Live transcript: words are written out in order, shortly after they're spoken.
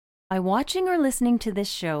By watching or listening to this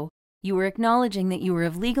show, you are acknowledging that you are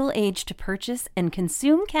of legal age to purchase and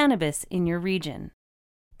consume cannabis in your region.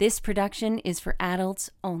 This production is for adults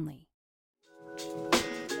only.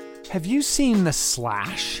 Have you seen the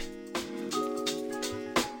Slash?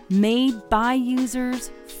 Made by users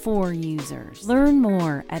for users. Learn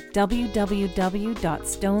more at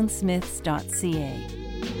www.stonesmiths.ca.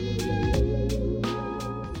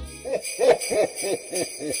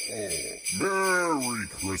 Merry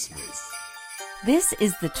Christmas. This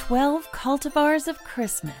is the 12 Cultivars of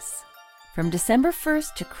Christmas. From December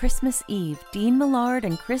 1st to Christmas Eve, Dean Millard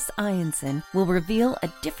and Chris Ianson will reveal a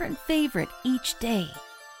different favorite each day.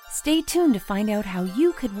 Stay tuned to find out how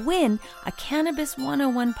you could win a Cannabis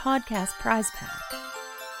 101 podcast prize pack.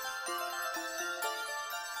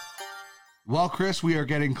 Well, Chris, we are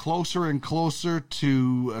getting closer and closer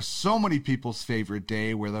to so many people's favorite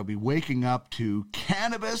day where they'll be waking up to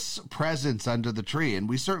cannabis presents under the tree. And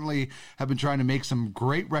we certainly have been trying to make some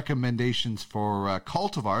great recommendations for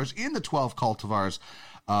cultivars in the 12 cultivars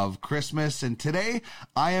of Christmas. And today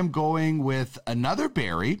I am going with another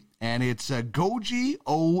berry, and it's a Goji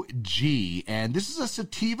OG. And this is a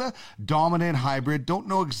sativa dominant hybrid. Don't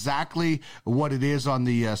know exactly what it is on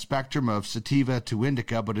the spectrum of sativa to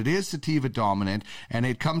indica, but it is sativa dominant, and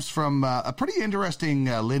it comes from a pretty interesting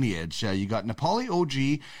lineage. You got Nepali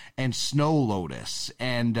OG and Snow Lotus.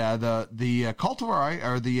 And the cultivar,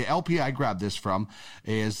 or the LP I grabbed this from,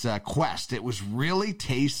 is Quest. It was really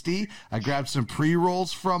tasty. I grabbed some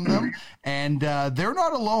pre-rolls from them, and they're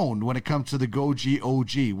not alone when it comes to the Goji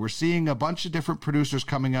OG. We're seeing a bunch of different producers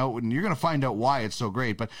coming out, and you're going to find out why it's so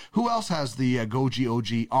great. But who else has the Goji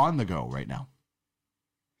OG on the go right now?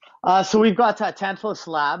 So we've got Tantalus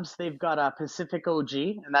Labs. They've got a Pacific OG,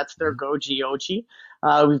 and that's their Goji OG.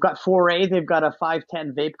 We've got 4A. They've got a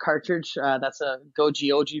 510 vape cartridge. That's a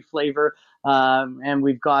Goji OG flavor. And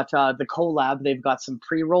we've got the Collab. They've got some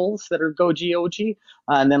pre-rolls that are Goji OG.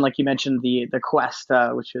 And then, like you mentioned, the Quest,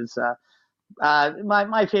 which is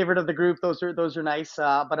my favorite of the group. Those are nice.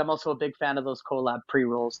 But I'm also a big fan of those Collab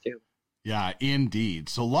pre-rolls too. Yeah, indeed.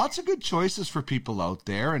 So lots of good choices for people out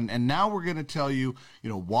there. And now we're going to tell you,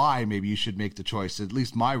 why maybe you should make the choice, at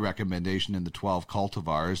least my recommendation in the 12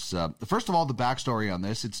 cultivars. First of all, the backstory on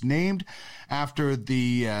this. It's named after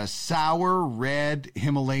the sour red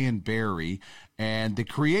Himalayan berry. And the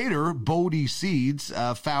creator, Bodhi Seeds,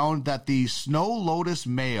 found that the Snow Lotus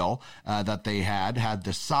male that they had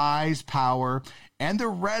the size, power, and the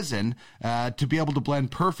resin to be able to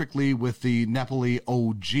blend perfectly with the Nepali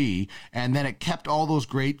OG. And then it kept all those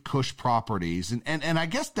great Kush properties. And I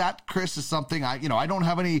guess that, Chris, is something I don't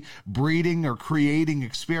have any breeding or creating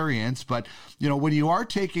experience, but, when you are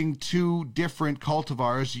taking two different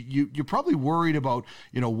cultivars, you're probably worried about,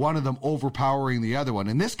 one of them overpowering the other one.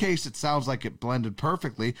 In this case, it sounds like it blended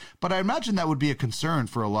perfectly, but I imagine that would be a concern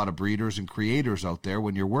for a lot of breeders and creators out there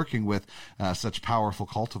when you're working with such powerful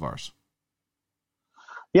cultivars.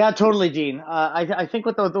 Yeah, totally, Dean. I think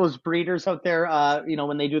with those breeders out there,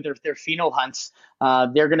 when they do their pheno hunts,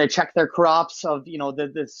 they're going to check their crops of,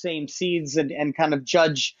 the same seeds and kind of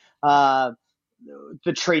judge the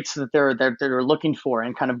traits that they're looking for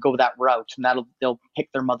and kind of go that route, and they'll pick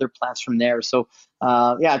their mother plants from there. So,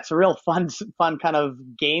 it's a real fun kind of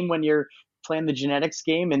game when you're playing the genetics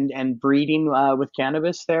game and breeding with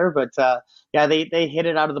cannabis there. But they hit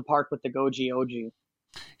it out of the park with the Goji OG.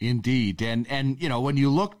 Indeed. And when you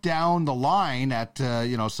look down the line at,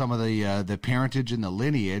 some of the parentage and the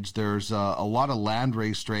lineage, there's a lot of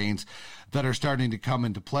landrace strains that are starting to come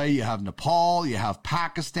into play. You have Nepal, you have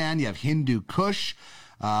Pakistan, you have Hindu Kush.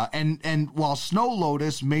 And while Snow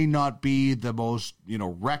Lotus may not be the most,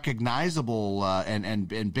 recognizable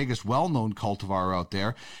and biggest well-known cultivar out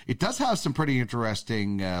there, it does have some pretty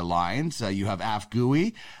interesting lines. You have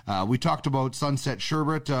Afgui. We talked about Sunset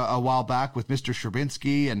Sherbet a while back with Mr.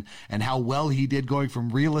 Sherbinsky and how well he did going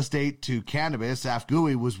from real estate to cannabis.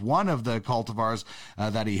 Afgui was one of the cultivars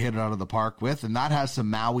that he hit it out of the park with, and that has some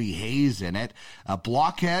Maui haze in it.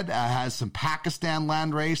 Blockhead has some Pakistan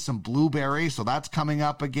landrace, some blueberry, so that's coming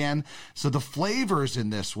up again. So the flavors in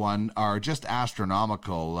this one are just astronomical.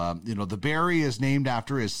 The berry is named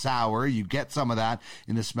after is sour. You get some of that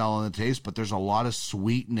in the smell and the taste, but there's a lot of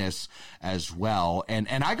sweetness as well. And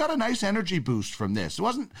I got a nice energy boost from this. It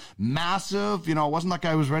wasn't massive, it wasn't like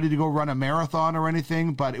I was ready to go run a marathon or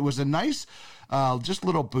anything, but it was a nice just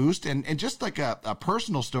little boost. And just like a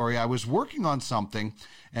personal story, I was working on something,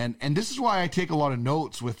 and this is why I take a lot of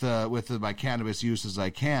notes with my cannabis use as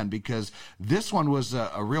I can, because this one was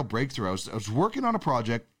a real breakthrough. I was working on a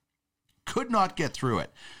project, could not get through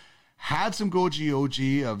it. Had some Goji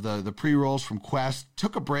OG of the pre-rolls from Quest,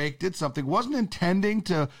 took a break, did something, wasn't intending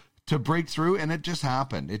to to break through, and it just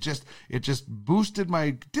happened. It just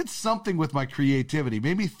did something with my creativity,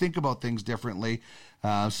 made me think about things differently.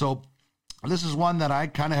 So this is one that I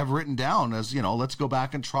kind of have written down as, let's go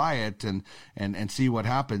back and try it and see what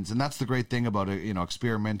happens. And that's the great thing about it,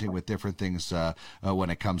 experimenting with different things when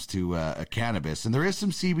it comes to cannabis. And there is some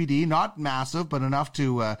CBD, not massive, but enough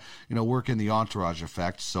to, work in the entourage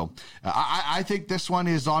effect. So I think this one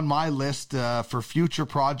is on my list for future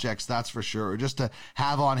projects, that's for sure, just to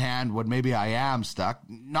have on hand when maybe I am stuck.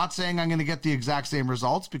 Not saying I'm going to get the exact same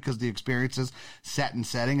results, because the experiences set and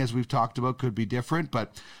setting, as we've talked about, could be different,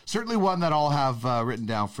 but certainly one that I'll have written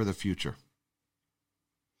down for the future.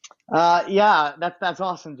 Yeah, that's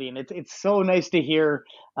awesome, Dean. It's so nice to hear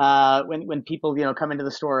when people come into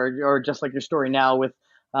the store, or just like your story now with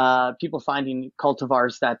people finding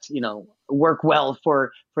cultivars that work well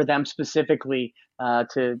for them specifically,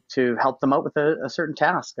 to help them out with a certain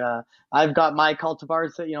task. I've got my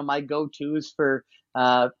cultivars that my go-tos for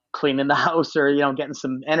cleaning the house, or getting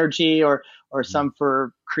some energy, or some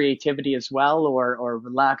for creativity as well, or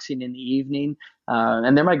relaxing in the evening,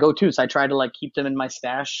 and they're my go-tos. I try to keep them in my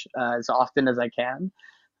stash as often as I can,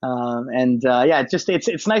 yeah,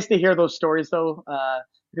 it's nice to hear those stories though,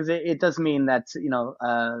 because it does mean that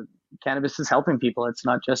cannabis is helping people. It's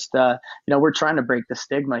not just we're trying to break the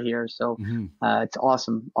stigma here, so it's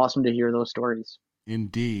awesome to hear those stories.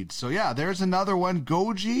 Indeed. So yeah, there's another one,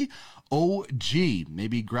 Goji OG.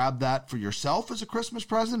 Maybe grab that for yourself as a Christmas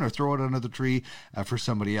present, or throw it under the tree for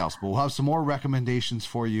somebody else. But we'll have some more recommendations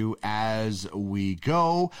for you as we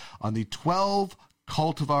go on the 12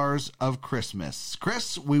 cultivars of Christmas.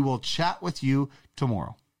 Chris, we will chat with you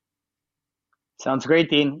tomorrow. Sounds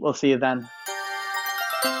great, Dean. We'll see you then.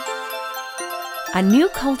 A new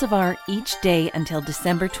cultivar each day until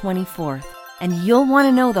December 24th. And you'll want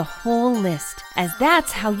to know the whole list, as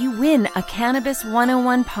that's how you win a Cannabis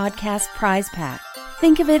 101 podcast prize pack.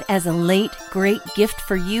 Think of it as a late, great gift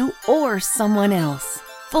for you or someone else.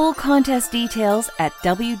 Full contest details at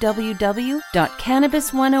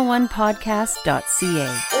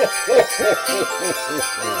www.cannabis101podcast.ca.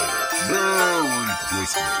 Merry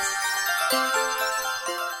Christmas.